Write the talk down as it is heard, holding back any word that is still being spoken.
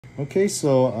Okay,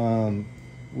 so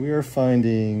we are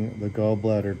finding the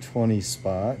gallbladder 20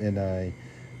 spot, and I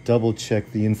double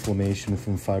checked the inflammation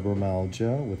from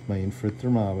fibromyalgia with my infrared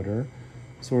thermometer.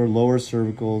 So our lower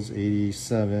cervical's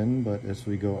 87, but as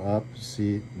we go up,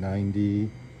 see 90,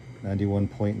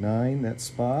 91.9, that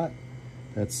spot.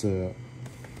 That's a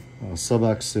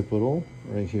suboccipital,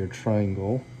 right here,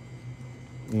 triangle.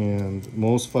 And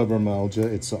most fibromyalgia,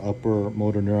 it's an upper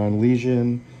motor neuron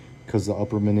lesion because the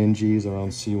upper meninges are on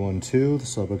C1-2, the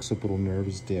suboccipital nerve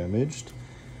is damaged.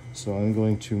 So I'm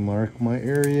going to mark my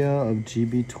area of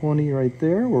GB20 right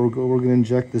there. We're going to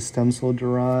inject the stem cell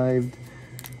derived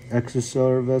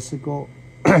extracellular vesicle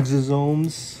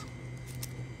exosomes.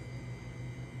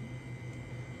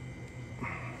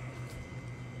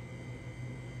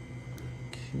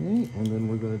 Okay, and then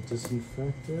we're going to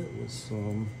disinfect it with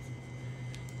some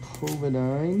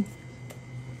Povidine.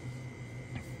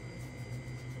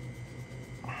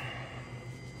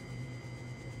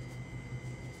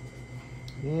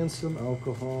 And some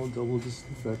alcohol, double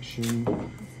disinfection.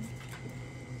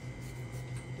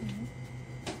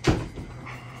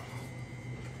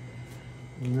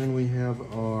 And then we have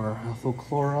our ethyl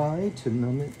chloride to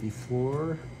numb it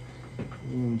before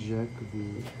we inject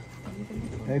the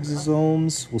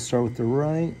exosomes. We'll start with the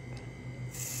right.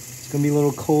 It's gonna be a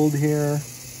little cold here.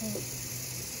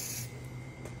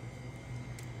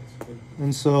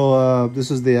 And so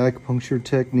this is the acupuncture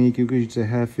technique. You could use a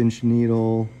 1/2-inch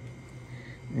needle.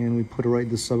 And we put it right in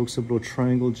the suboccipital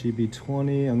triangle,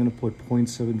 GB20. I'm gonna put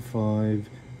 0.75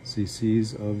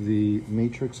 cc's of the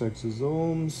matrix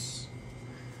exosomes.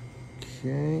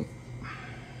 Okay.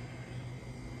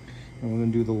 And we're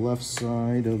gonna do the left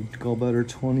side of gallbladder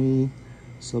 20,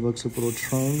 suboccipital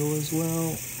triangle as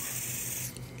well.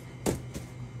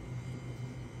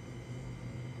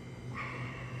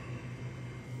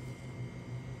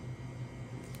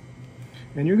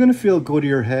 And you're gonna feel it go to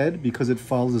your head because it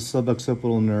follows the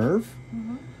suboccipital nerve.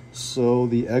 So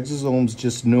the exosomes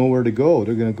just know where to go.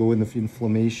 They're gonna go in the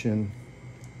inflammation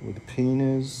where the pain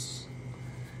is.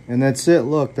 And that's it,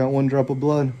 look, that one drop of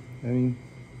blood. I mean,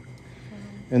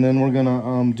 and then we're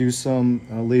gonna do some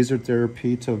laser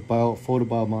therapy to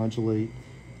photobiomodulate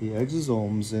the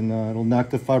exosomes, and it'll knock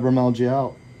the fibromyalgia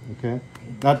out, okay?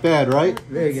 Not bad, right?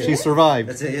 Very good. She survived.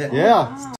 That's it, yeah. Yeah.